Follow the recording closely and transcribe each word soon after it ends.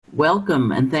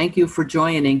Welcome and thank you for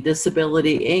joining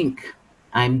Disability Inc.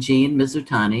 I'm Jean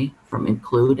Mizutani from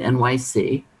Include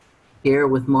NYC, here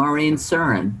with Maureen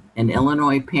Surin, an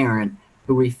Illinois parent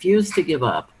who refused to give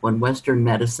up when Western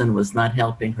medicine was not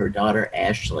helping her daughter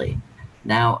Ashley,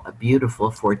 now a beautiful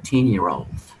 14-year-old.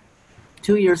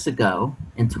 2 years ago,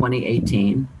 in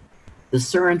 2018, the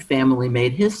Surin family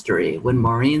made history when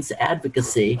Maureen's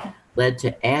advocacy led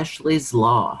to Ashley's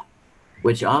Law,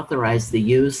 which authorized the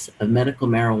use of medical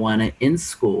marijuana in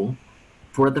school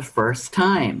for the first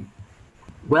time.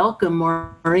 Welcome,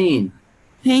 Maureen.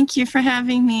 Thank you for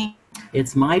having me.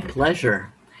 It's my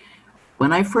pleasure.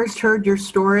 When I first heard your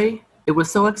story, it was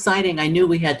so exciting I knew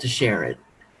we had to share it.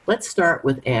 Let's start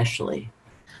with Ashley.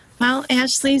 Well,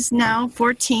 Ashley's now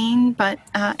 14, but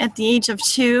at the age of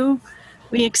 2,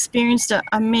 we experienced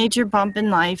a major bump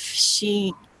in life.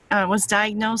 She was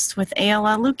diagnosed with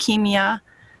ALL leukemia,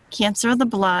 cancer of the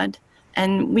blood,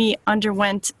 and we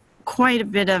underwent quite a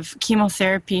bit of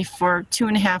chemotherapy for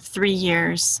 2.5, 3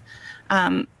 years.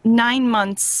 9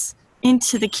 months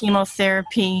into the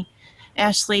chemotherapy,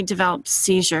 Ashley developed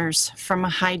seizures from a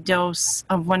high dose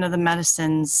of one of the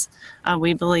medicines,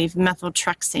 we believe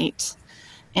methotrexate.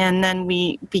 And then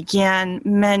we began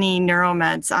many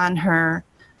neuromeds on her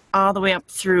all the way up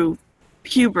through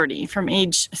puberty, from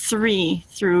age 3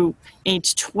 through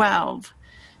age 12.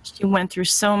 She went through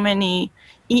so many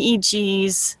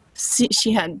EEGs.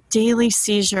 She had daily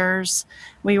seizures.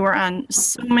 We were on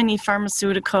so many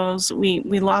pharmaceuticals.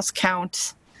 We lost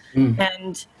count.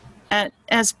 And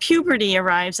as puberty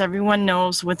arrives, everyone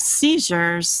knows with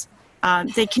seizures,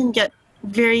 they can get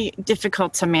very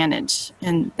difficult to manage.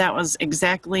 And that was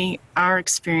exactly our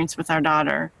experience with our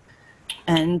daughter.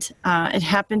 And it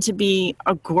happened to be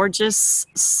a gorgeous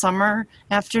summer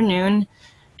afternoon.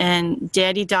 And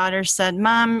daddy-daughter said,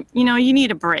 "Mom, you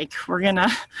need a break. We're gonna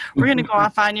go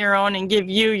off on your own and give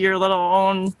you your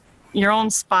own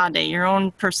spa day, your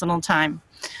own personal time."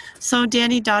 So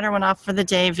daddy-daughter went off for the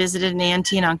day, visited an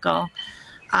auntie and uncle.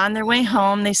 On their way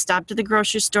home, they stopped at the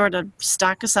grocery store to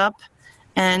stock us up.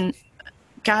 And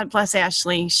God bless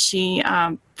Ashley, she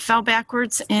fell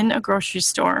backwards in a grocery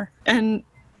store and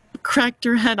cracked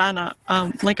her head on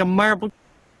a marble.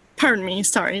 Pardon me,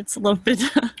 sorry, it's a little bit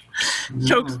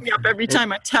chokes me up every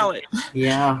time I tell it.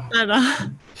 Yeah.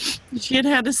 But she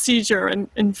had a seizure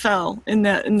and fell in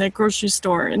that grocery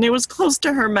store, and it was close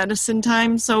to her medicine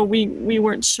time, so we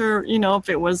weren't sure, if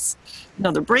it was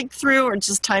another breakthrough or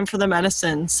just time for the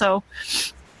medicine. So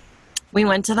we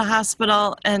went to the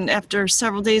hospital, and after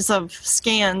several days of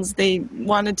scans, they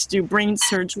wanted to do brain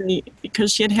surgery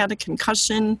because she had a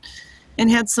concussion and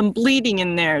had some bleeding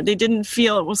in there. They didn't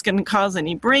feel it was going to cause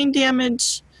any brain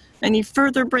damage, any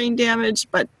further brain damage,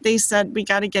 but they said, we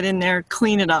got to get in there,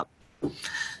 clean it up.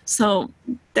 So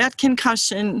that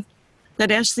concussion that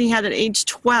Ashley had at age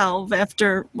 12,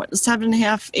 after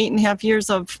 7.5, 8.5 years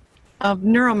of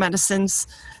neuromedicines,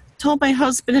 told my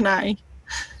husband and I,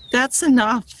 that's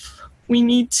enough. We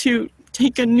need to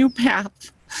take a new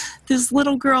path. This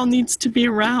little girl needs to be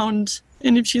around.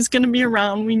 And if she's going to be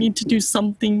around, we need to do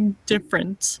something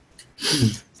different.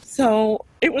 So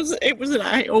it was an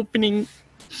eye-opening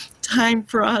time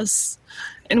for us.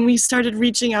 And we started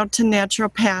reaching out to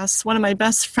naturopaths. One of my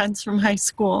best friends from high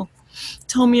school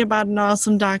told me about an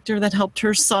awesome doctor that helped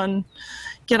her son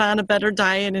get on a better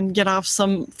diet and get off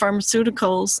some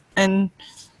pharmaceuticals. And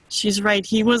she's right,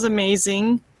 he was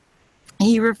amazing.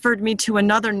 He referred me to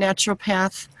another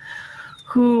naturopath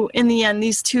who, in the end,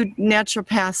 these two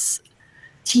naturopaths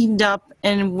teamed up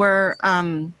and were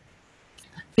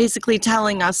basically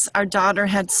telling us our daughter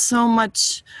had so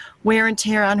much wear and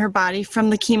tear on her body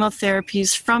from the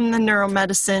chemotherapies, from the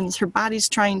neuromedicines, her body's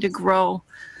trying to grow.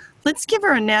 Let's give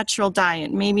her a natural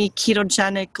diet, maybe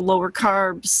ketogenic, lower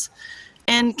carbs,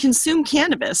 and consume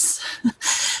cannabis.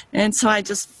 And so I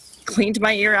just cleaned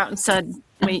my ear out and said,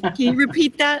 wait, can you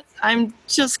repeat that? I'm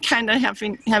just kind of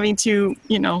having to,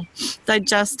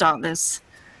 digest all this.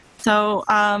 So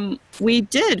we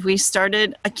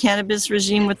started a cannabis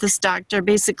regime with this doctor,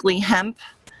 basically hemp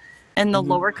and the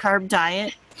lower carb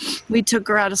diet. We took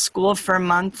her out of school for a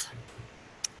month,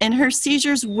 and her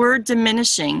seizures were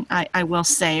diminishing, I will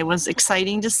say. It was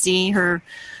exciting to see her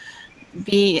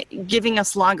be giving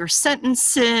us longer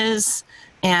sentences,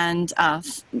 and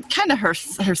kind of her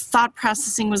thought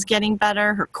processing was getting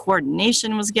better, her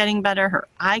coordination was getting better, her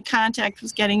eye contact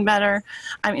was getting better.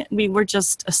 I mean, we were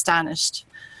just astonished.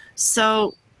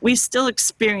 So we still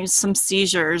experienced some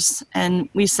seizures, and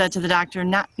we said to the doctor,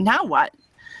 now what?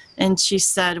 And she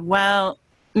said, well,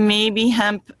 maybe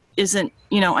hemp isn't,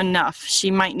 enough. She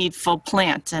might need full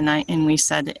plant. And we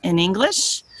said, in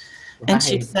English? And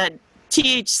she said,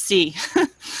 THC.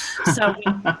 So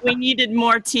we needed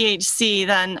more THC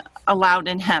than allowed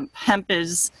in hemp. Hemp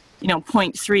is,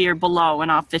 0.3 or below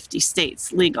in all 50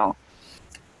 states legal.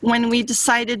 When we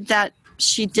decided that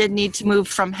she did need to move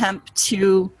from hemp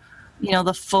to,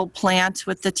 the full plant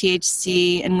with the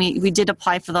THC, and we did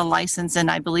apply for the license in,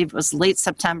 I believe it was late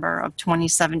September of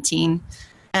 2017.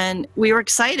 And we were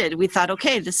excited. We thought,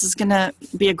 okay, this is going to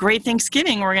be a great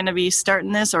Thanksgiving. We're going to be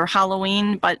starting this, or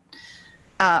Halloween. But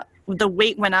the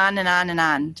wait went on and on and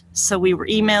on. So we were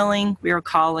emailing, we were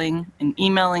calling, and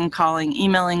emailing,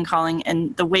 calling,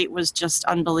 and the wait was just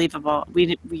unbelievable.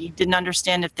 We didn't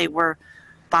understand if they were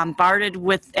bombarded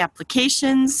with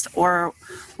applications, or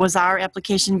was our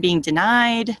application being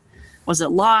denied? Was it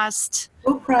lost?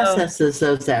 Who processes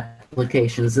those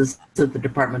applications? Is it the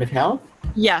Department of Health?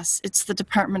 Yes, it's the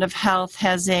Department of Health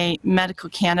has a medical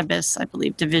cannabis, I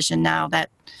believe, division now that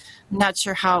I'm not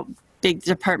sure how big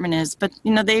the department is, but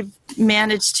they've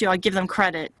managed to, I'll give them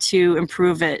credit, to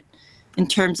improve it in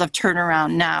terms of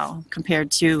turnaround now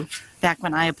compared to back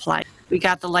when I applied. We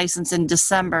got the license in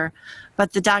December,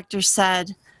 but the doctor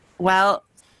said, well,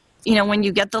 when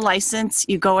you get the license,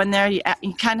 you go in there,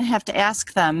 you kind of have to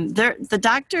ask them. The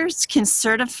doctors can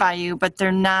certify you, but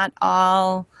they're not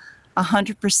all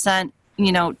 100%,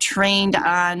 trained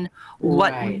on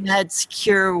what Right. meds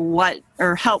cure what,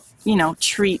 or help,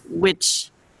 treat which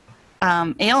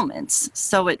ailments.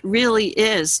 So it really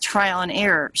is trial and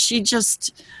error. She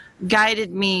just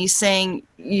guided me saying,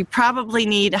 you probably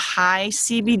need high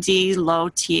CBD, low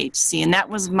THC. And that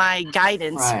was my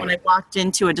guidance when I walked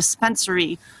into a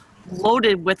dispensary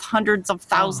loaded with hundreds of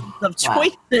thousands of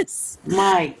choices.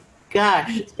 My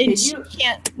gosh.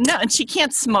 And she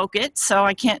can't smoke it, so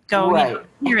I can't go,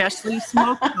 here, Ashley,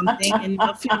 smoke something and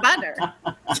you'll feel better.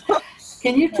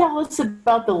 Can you tell us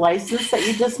about the license that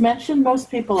you just mentioned? Most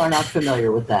people are not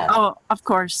familiar with that. Oh, of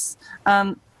course.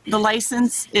 The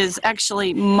license is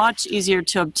actually much easier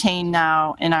to obtain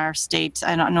now in our state.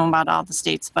 I don't know about all the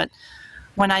states, but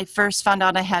when I first found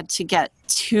out I had to get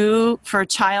for a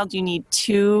child,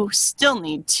 still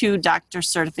need two doctor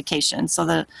certifications. So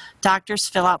the doctors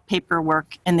fill out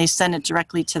paperwork and they send it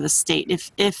directly to the state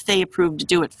if they approve to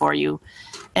do it for you.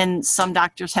 And some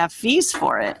doctors have fees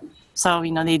for it. So,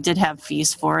 they did have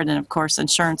fees for it. And of course,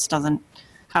 insurance doesn't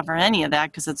cover any of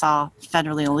that because it's all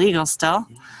federally illegal still.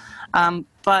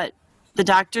 But the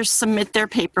doctors submit their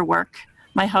paperwork.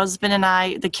 My husband and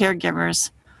I, the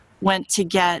caregivers, went to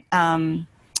get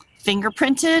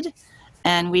fingerprinted,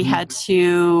 and we had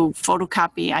to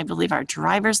photocopy, I believe, our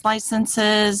driver's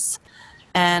licenses.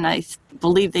 And I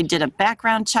believe they did a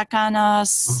background check on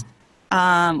us.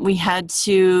 Ashley had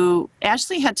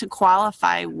to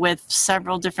qualify with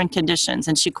several different conditions,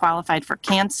 and she qualified for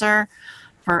cancer,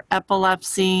 for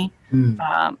epilepsy,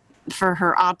 for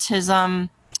her autism,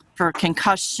 for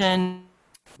concussion.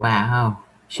 Wow.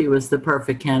 She was the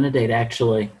perfect candidate,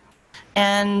 actually.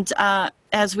 And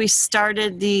as we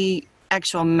started the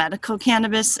actual medical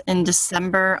cannabis in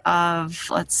December of,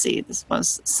 this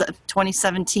was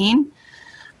 2017,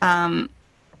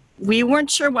 we weren't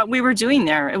sure what we were doing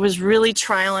there. It was really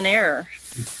trial and error.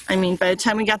 I mean, by the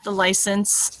time we got the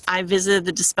license, I visited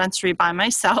the dispensary by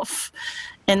myself,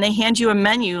 and they hand you a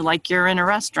menu like you're in a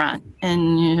restaurant,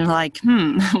 and you're like,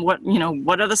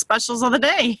 what are the specials of the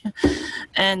day?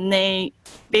 And they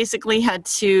basically had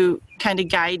to kind of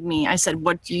guide me. I said,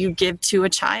 what do you give to a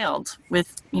child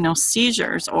with,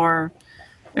 seizures or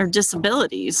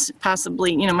disabilities?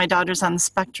 Possibly, my daughter's on the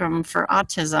spectrum for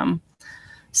autism.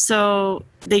 So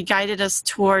they guided us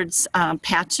towards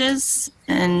patches,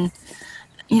 and,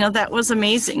 that was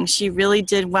amazing. She really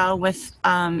did well with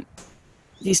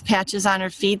these patches on her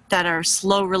feet that are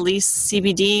slow release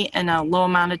CBD and a low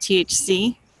amount of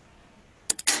THC.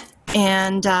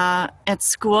 And at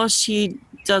school, she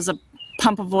does a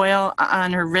pump of oil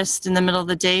on her wrist in the middle of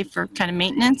the day for kind of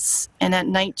maintenance. And at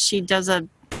night, she does a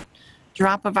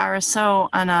drop of RSO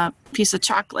on a piece of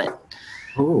chocolate.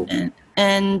 Oh.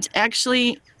 And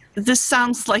actually, this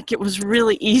sounds like it was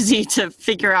really easy to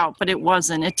figure out, but it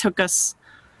wasn't. It took us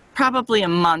probably a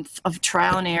month of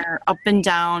trial and error, up and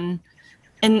down.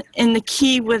 And the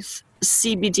key with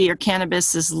CBD or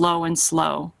cannabis is low and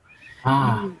slow.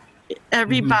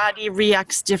 Everybody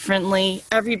reacts differently.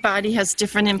 Everybody has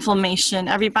different inflammation.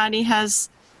 Everybody has,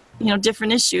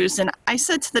 different issues. And I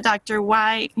said to the doctor,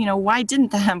 why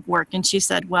didn't the hemp work? And she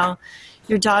said, well,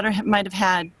 your daughter might have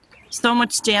had so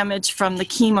much damage from the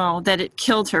chemo that it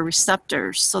killed her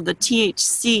receptors. So the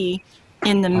THC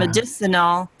in the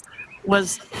medicinal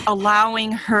was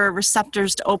allowing her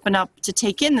receptors to open up to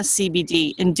take in the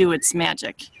CBD and do its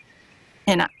magic.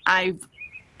 And I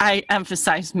I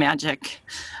emphasize magic.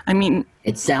 I mean,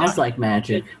 It sounds like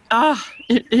magic.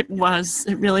 it was.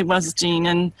 It really was, Jean.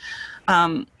 And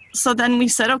so then we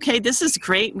said, okay, this is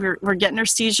great. We're getting her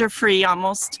seizure free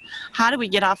almost. How do we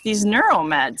get off these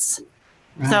neuromeds?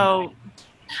 Right. So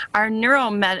our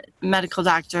medical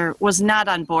doctor was not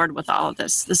on board with all of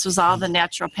this. This was all the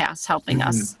naturopaths helping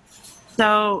us.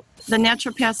 So the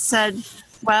naturopath said,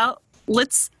 well,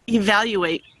 let's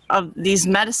evaluate of these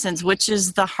medicines, which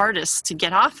is the hardest to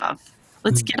get off of.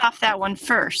 Let's get off that one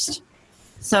first.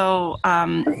 So,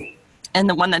 and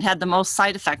the one that had the most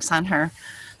side effects on her.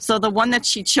 So the one that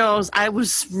she chose, I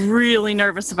was really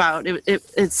nervous about. It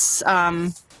was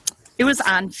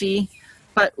Onfi,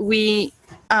 but we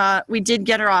did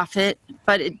get her off it,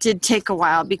 but it did take a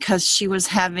while because she was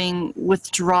having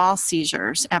withdrawal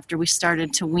seizures after we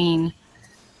started to wean.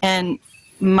 And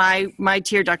my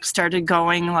tear ducts started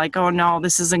going like, oh no,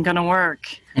 this isn't going to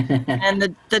work.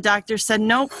 And the doctor said,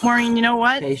 nope, Maureen, you know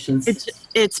what? Patience.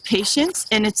 It's patience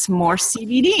and it's more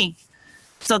CBD.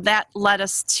 So that led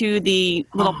us to the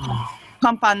little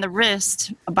pump on the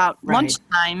wrist about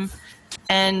lunchtime.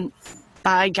 And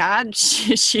by God,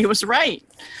 she was right.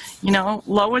 You know,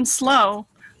 low and slow,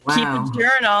 keep a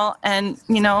journal. And,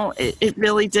 you know, it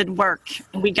really did work.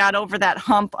 We got over that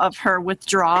hump of her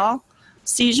withdrawal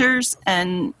seizures.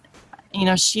 And, you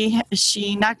know,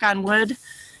 she knock on wood,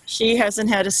 she hasn't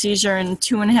had a seizure in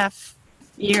 2.5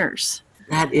 years.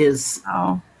 That is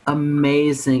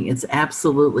amazing. It's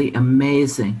absolutely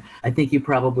amazing. I think you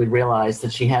probably realized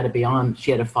that she had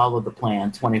to follow the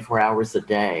plan 24 hours a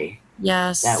day.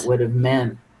 Yes. That would have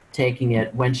meant taking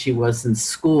it when she was in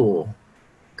school.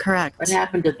 Correct. What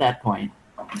happened at that point?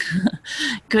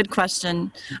 Good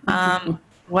question.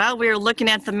 Well, we were looking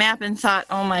at the map and thought,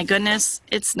 oh my goodness,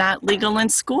 it's not legal in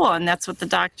school. And that's what the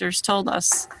doctors told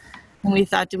us. And we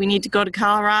thought, do we need to go to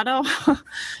Colorado?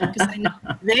 Because I know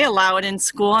they allow it in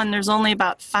school, and there's only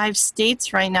about 5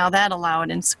 states right now that allow it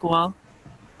in school.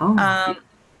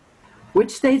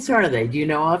 Which states are they? Do you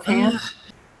know offhand?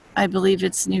 I believe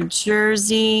it's New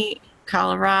Jersey,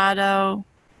 Colorado,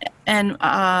 and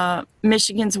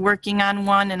Michigan's working on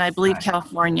one, and I believe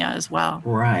California as well.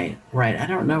 Right. I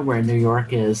don't know where New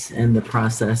York is in the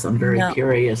process. I'm very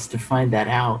curious to find that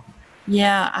out.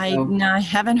 Yeah, I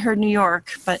haven't heard New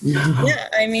York, but yeah,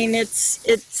 I mean, it's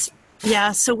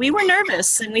so we were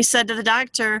nervous, and we said to the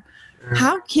doctor,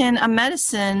 how can a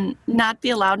medicine not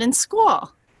be allowed in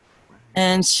school?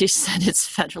 And she said it's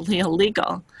federally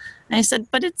illegal. And I said,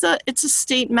 but it's a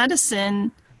state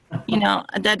medicine, you know,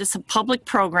 that is a public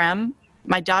program.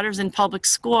 My daughter's in public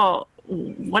school.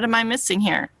 What am I missing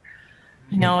here?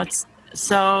 You know,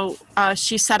 so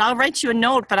she said, I'll write you a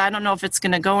note, but I don't know if it's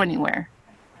going to go anywhere.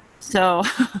 So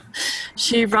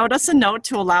she wrote us a note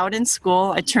to allow it in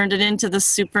school. I turned it into the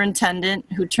superintendent,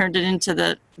 who turned it into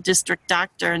the district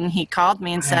doctor, and he called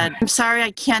me and said, I'm sorry,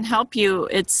 I can't help you.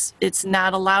 It's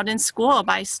not allowed in school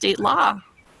by state law.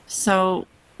 So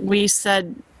we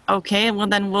said, okay, well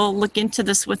then we'll look into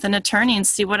this with an attorney and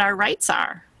see what our rights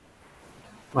are.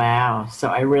 Wow. So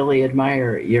I really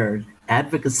admire your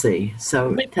advocacy.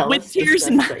 So tell us the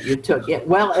steps that you took. Yeah,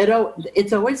 well,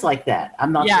 it's always like that.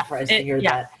 I'm not surprised to hear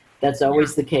that. That's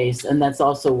always the case. And that's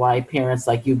also why parents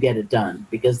like you get it done,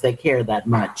 because they care that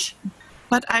much.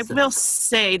 But I will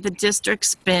say the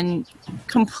district's been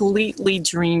completely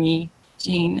dreamy,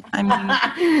 Jean. I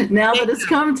mean, now that it's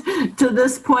come to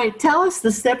this point, tell us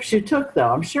the steps you took,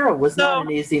 though. I'm sure it was not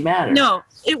an easy matter. No,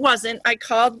 it wasn't. I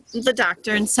called the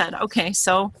doctor and said, okay,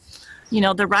 so, you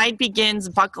know, the ride begins,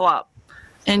 buckle up.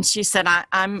 And she said,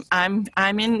 I'm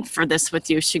in for this with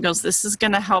you. She goes, this is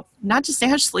going to help not just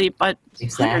Ashley, but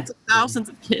hundreds of thousands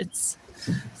of kids.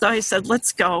 So I said,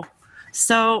 let's go.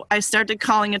 So I started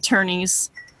calling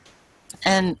attorneys,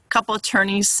 and a couple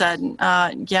attorneys said,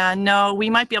 no,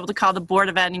 we might be able to call the Board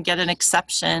of Ed and get an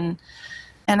exception.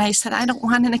 And I said, I don't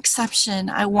want an exception.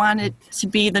 I want it to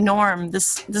be the norm.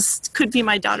 This could be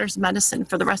my daughter's medicine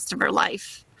for the rest of her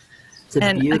life. It's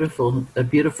a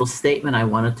beautiful statement. I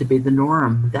want it to be the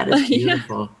norm. That is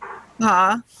beautiful.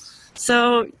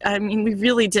 So, I mean, we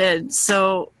really did.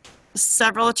 So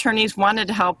several attorneys wanted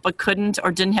to help but couldn't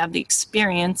or didn't have the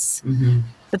experience. Mm-hmm.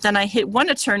 But then I hit one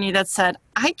attorney that said,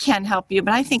 I can't help you,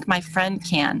 but I think my friend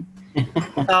can.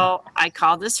 So I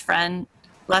called this friend,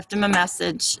 left him a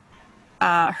message,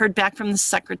 heard back from the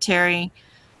secretary,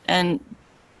 and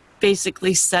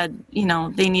basically said, you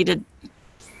know, they needed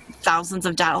thousands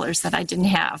of dollars that I didn't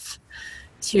have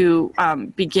to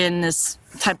begin this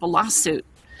type of lawsuit.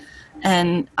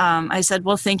 And I said,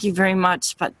 well, thank you very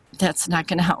much, but that's not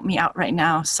going to help me out right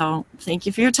now. So thank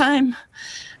you for your time.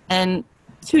 And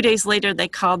 2 days later, they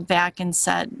called back and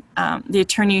said the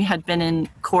attorney had been in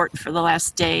court for the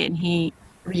last day, and he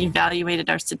reevaluated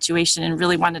our situation and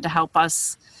really wanted to help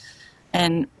us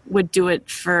and would do it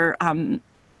for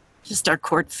just our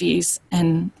court fees.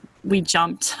 And we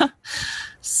jumped.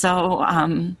 So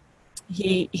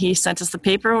he sent us the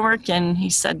paperwork, and he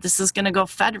said, this is going to go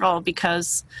federal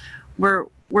because we're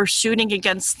shooting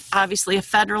against obviously a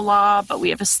federal law, but we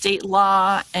have a state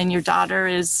law, and your daughter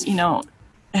is,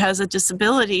 has a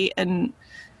disability, and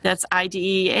that's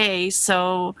IDEA.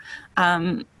 So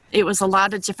it was a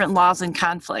lot of different laws in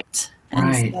conflict. And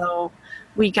Right. so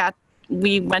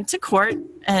we went to court,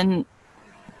 and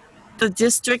the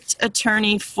district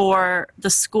attorney for the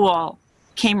school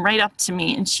came right up to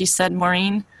me, and she said,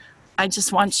 Maureen, I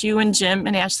just want you and Jim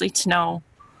and Ashley to know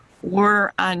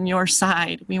we're on your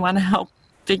side. We want to help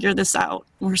figure this out.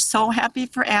 We're so happy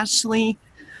for Ashley.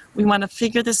 We want to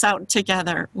figure this out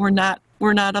together. We're not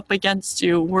up against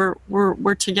you.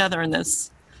 We're together in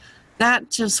this. That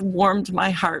just warmed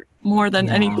my heart more than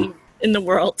anything in the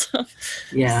world.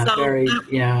 Yeah, So that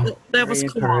very was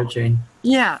cool. encouraging.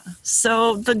 Yeah.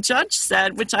 So the judge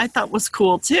said, which I thought was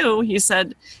cool too, he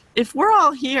said, if we're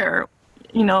all here,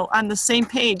 on the same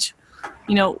page,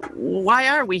 why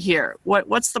are we here?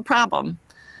 What's the problem?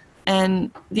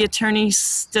 And the attorney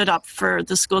stood up for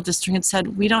the school district and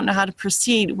said, we don't know how to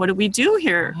proceed. What do we do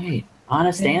here? Right.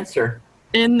 Honest answer.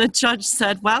 And the judge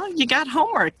said, well, you got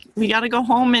homework. We got to go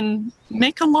home and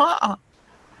make a law.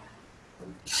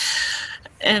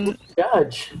 And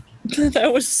Judge.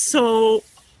 that was so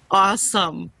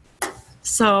awesome.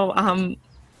 So,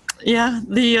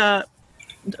 the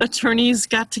attorneys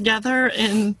got together,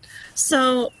 and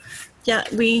so,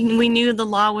 we knew the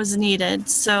law was needed.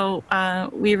 So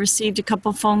we received a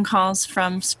couple phone calls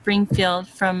from Springfield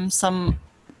from some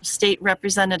state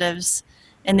representatives,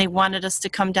 and they wanted us to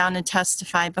come down and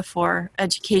testify before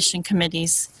education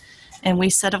committees. And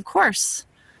we said, of course.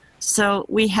 So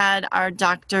we had our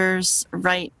doctors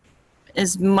write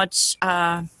as much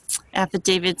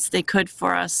affidavits they could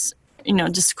for us,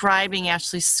 describing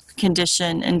Ashley's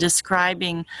condition and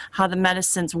describing how the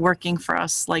medicine's working for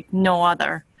us like no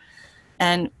other.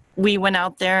 And we went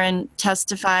out there and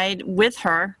testified with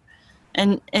her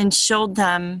and showed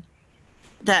them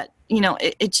that,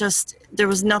 it just, there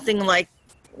was nothing like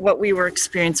what we were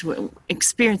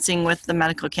experiencing with the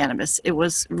medical cannabis. It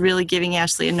was really giving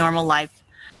Ashley a normal life.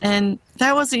 And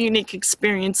that was a unique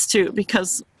experience too,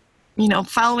 because,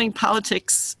 following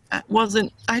politics I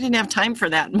didn't have time for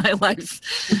that in my life.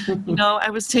 I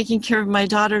was taking care of my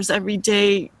daughter's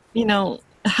everyday,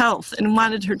 health, and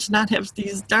wanted her to not have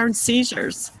these darn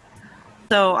seizures.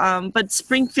 So, but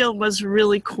Springfield was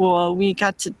really cool. We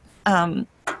got to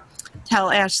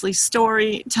tell Ashley's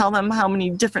story, tell them how many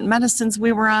different medicines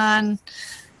we were on.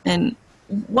 And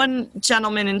one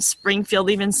gentleman in Springfield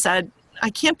even said, I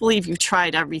can't believe you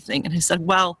tried everything. And I said,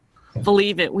 well,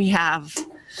 believe it, we have.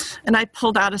 And I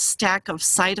pulled out a stack of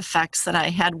side effects that I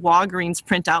had Walgreens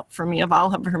print out for me of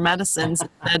all of her medicines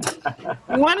and said,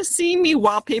 you want to see me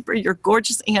wallpaper your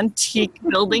gorgeous antique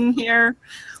building here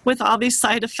with all these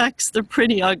side effects? They're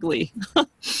pretty ugly.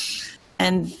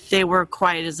 And they were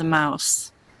quiet as a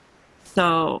mouse.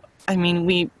 So,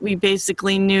 we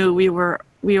basically knew we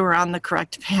were on the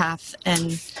correct path.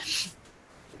 And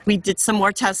we did some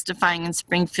more testifying in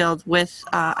Springfield with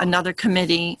another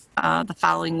committee the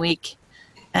following week.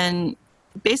 And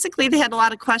basically they had a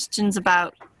lot of questions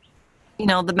about,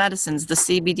 the medicines, the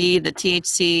CBD, the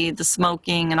THC, the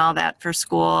smoking and all that for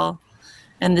school,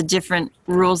 and the different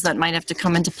rules that might have to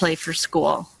come into play for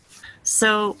school.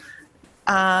 So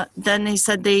then they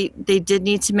said they did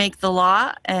need to make the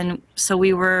law. And so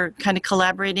we were kind of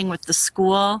collaborating with the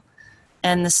school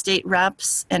and the state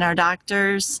reps and our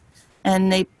doctors.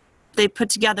 And they put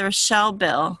together a shell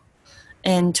bill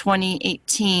in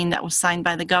 2018 that was signed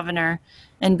by the governor.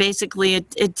 And basically,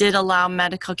 it did allow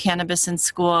medical cannabis in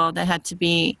school. That had to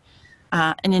be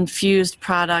an infused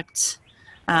product,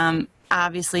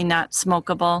 obviously not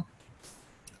smokable.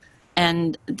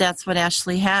 And that's what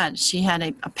Ashley had. She had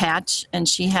a patch, and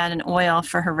she had an oil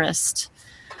for her wrist.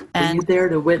 Were you there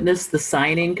to witness the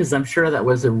signing? Because I'm sure that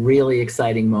was a really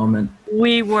exciting moment.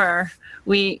 We were.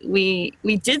 We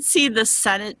did see the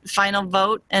Senate final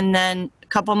vote, and then a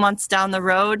couple months down the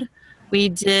road, we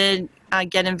did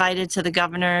get invited to the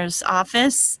governor's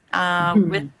office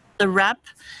with the rep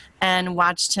and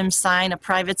watched him sign a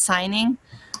private signing.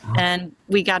 And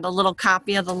we got a little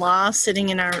copy of the law sitting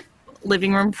in our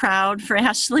living room proud for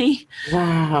Ashley.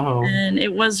 Wow. And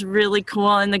it was really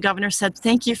cool. And the governor said,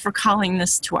 thank you for calling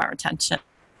this to our attention.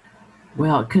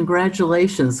 Well,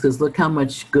 congratulations, because look how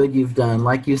much good you've done.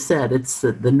 Like you said, it's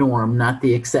the norm, not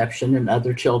the exception, and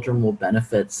other children will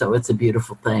benefit. So it's a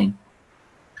beautiful thing.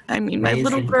 I mean, my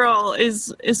little Amazing. girl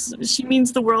is she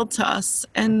means the world to us,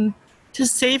 and to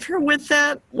save her with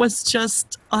that was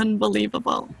just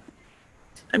unbelievable.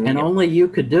 I And mean, only you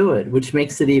could do it, which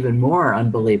makes it even more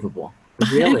unbelievable.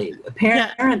 Really,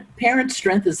 yeah, parent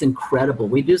strength is incredible.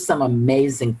 We do some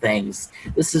amazing things.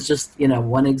 This is just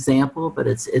one example, but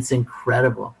it's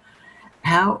incredible.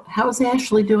 How's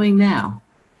Ashley doing now?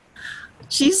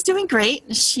 she's doing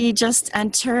great. She just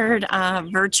entered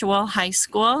virtual high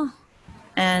school,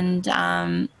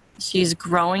 and she's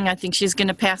growing. I think she's going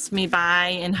to pass me by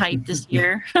in height this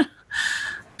year.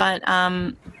 But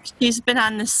she's been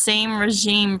on the same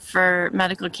regime for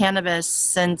medical cannabis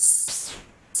since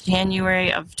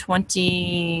January of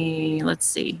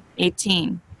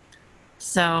 18.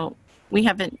 So we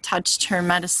haven't touched her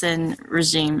medicine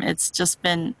regime. It's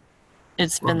been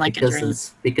Well, like a dream.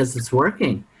 because it's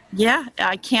working. Yeah,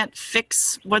 I can't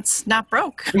fix what's not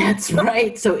broke. That's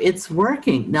right. So it's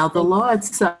working. Now, the law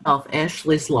itself,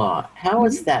 Ashley's Law, how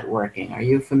is that working? Are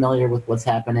you familiar with what's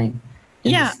happening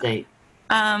in the Yeah, state?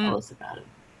 Tell um, us about it.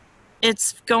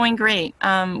 it's going great.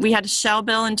 We had a shell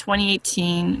bill in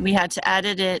 2018. We had to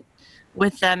edit it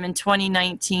with them in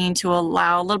 2019 to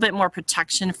allow a little bit more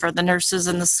protection for the nurses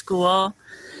in the school,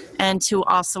 and to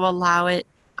also allow it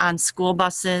on school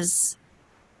buses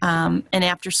and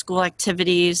after school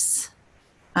activities.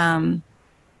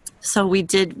 So we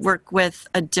did work with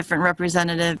a different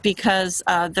representative because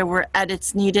there were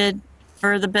edits needed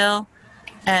for the bill,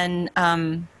 and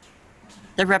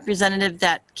the representative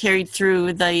that carried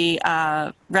through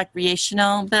the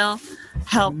recreational bill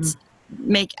helped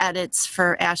make edits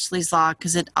for Ashley's Law,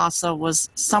 because it also was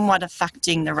somewhat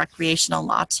affecting the recreational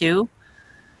law too.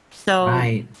 So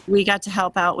Right. we got to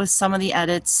help out with some of the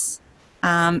edits,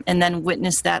 and then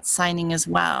witness that signing as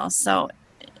well. So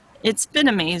it's been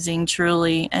amazing,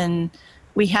 truly. And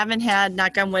we haven't had,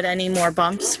 knock on wood, any more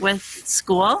bumps with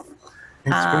school.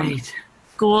 That's Um, great.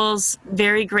 School's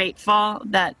very grateful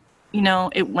that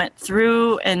it went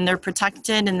through, and they're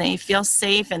protected, and they feel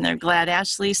safe, and they're glad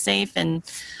Ashley's safe. And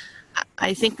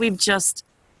I think we've just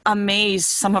amazed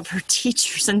some of her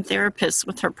teachers and therapists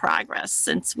with her progress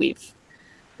since we've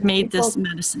made this People,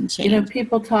 medicine change.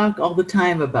 people talk all the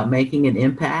time about making an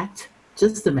impact.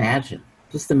 Just imagine.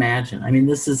 Just imagine. I mean,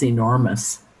 this is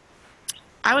enormous.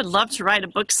 I would love to write a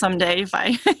book someday if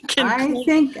I can I clone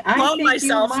think you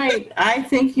myself. might. I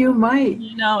think you might.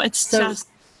 It's So just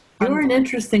you're an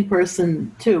interesting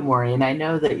person too, Maureen. I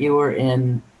know that you were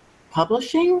in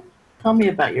publishing. Tell me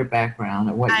about your background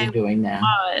and what I you're doing now.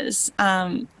 was.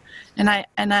 And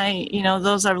I,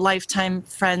 those are lifetime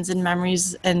friends and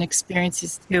memories and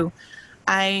experiences too.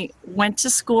 I went to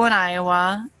school in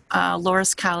Iowa,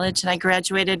 Loras College, and I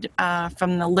graduated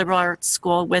from the liberal arts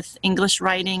school with English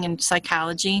writing and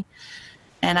psychology.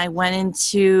 And I went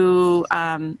into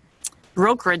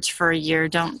brokerage for a year.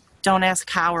 Don't ask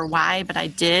how or why, but I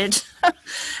did.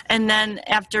 And then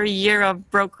after a year of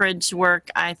brokerage work,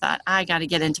 I thought I got to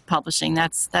get into publishing.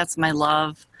 That's my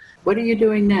love. What are you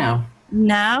doing now?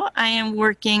 Now I am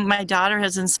working. My daughter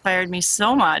has inspired me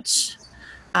so much.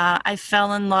 I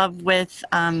fell in love with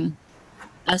a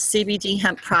CBD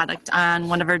hemp product on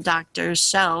one of her doctor's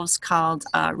shelves called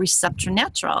Receptor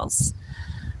Naturals.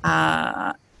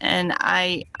 And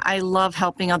I love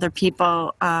helping other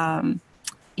people,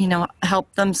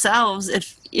 help themselves.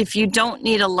 If you don't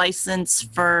need a license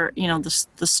for,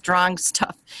 the strong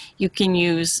stuff, you can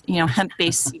use,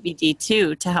 hemp-based CBD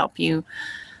too to help you.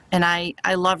 And I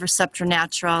love Receptor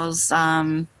Naturals.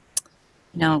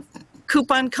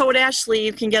 Coupon code Ashley,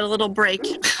 you can get a little break.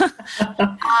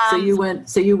 So you went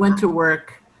to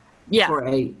work Yeah, for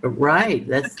right.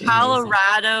 That's amazing.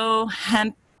 Colorado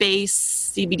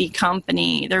hemp-based CBD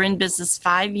company. They're in business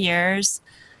 5 years.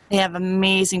 They have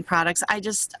amazing products.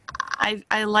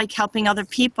 I like helping other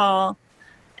people,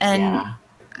 and Yeah.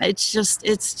 it's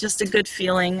just a good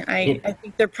feeling. I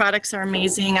think their products are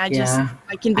amazing. I Yeah.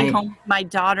 can be home with my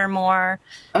daughter more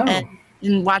Oh,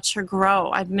 and watch her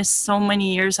grow. I've missed so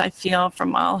many years, I feel,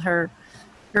 from all her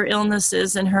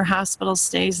illnesses and her hospital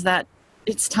stays, that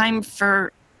it's time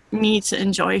for me to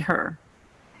enjoy her.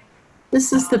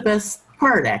 this is the best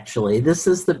part, actually. This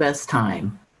is the best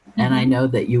time. And I know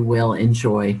that you will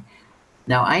enjoy.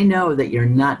 Now, I know that you're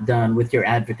not done with your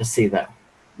advocacy, though.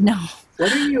 No.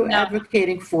 What are you No.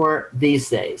 advocating for these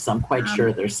days? I'm quite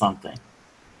sure there's something.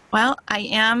 Well, I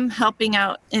am helping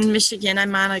out in Michigan.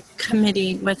 I'm on a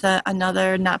committee with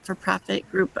another not-for-profit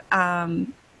group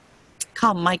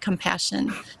called My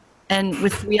Compassion, and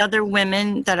with 3 other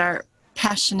women that are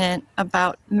passionate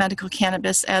about medical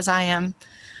cannabis as I am,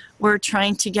 we're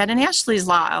trying to get an Ashley's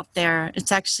Law out there.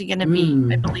 It's actually going to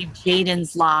be, I believe,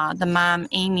 Jaden's Law. The mom,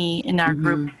 Amy, in our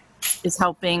group is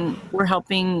helping. We're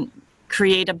helping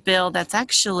create a bill that's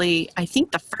actually, I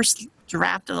think the first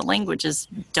draft of the language is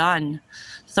done.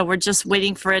 So we're just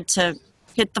waiting for it to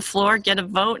hit the floor, get a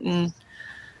vote, and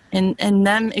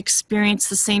them experience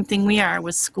the same thing we are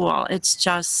with school. It's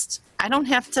just, I don't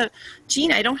have to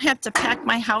pack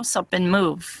my house up and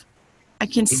move. I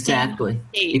can Exactly.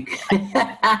 stay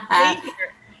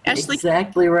Ashley,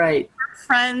 Exactly right.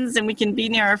 friends, and we can be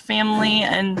near our family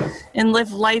and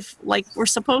live life like we're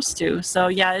supposed to. So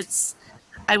yeah,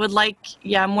 I would like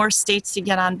more states to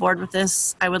get on board with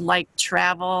this. I would like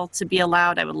travel to be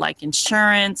allowed. I would like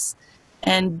insurance.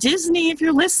 And Disney, if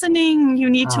you're listening, you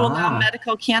need to allow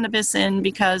medical cannabis in,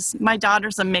 because my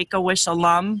daughter's a Make-A-Wish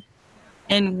alum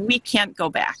and we can't go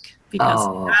back because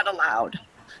it's not allowed.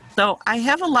 So I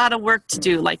have a lot of work to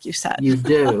do, like you said. You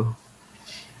do.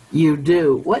 You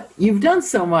do. You've done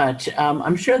so much.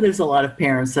 I'm sure there's a lot of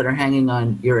parents that are hanging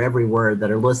on your every word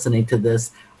that are listening to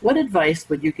this. What advice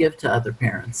would you give to other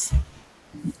parents?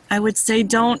 I would say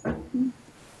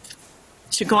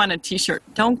should go on a t-shirt.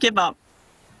 Don't give up.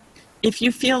 If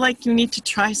you feel like you need to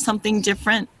try something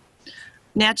different,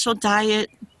 natural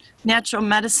diet, natural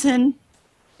medicine,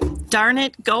 darn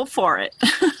it, go for it.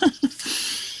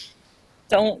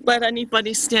 Don't let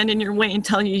anybody stand in your way and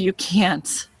tell you you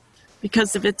can't.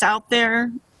 Because if it's out there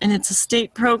and it's a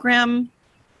state program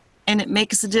and it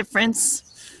makes a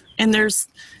difference, and there's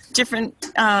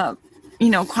different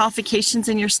qualifications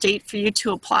in your state for you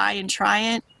to apply and try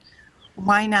it,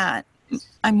 why not?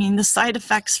 I mean, the side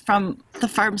effects from the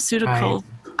pharmaceutical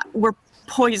were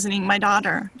poisoning my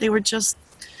daughter. She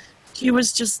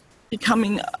was just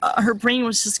becoming, her brain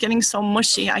was just getting so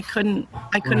mushy. I couldn't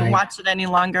watch it any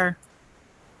longer.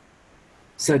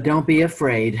 So don't be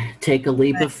afraid. Take a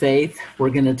leap of faith. We're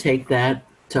going to take that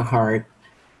to heart.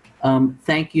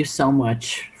 Thank you so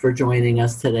much for joining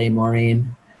us today,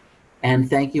 Maureen. And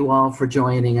thank you all for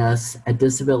joining us at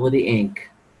Disability Inc.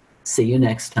 See you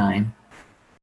next time.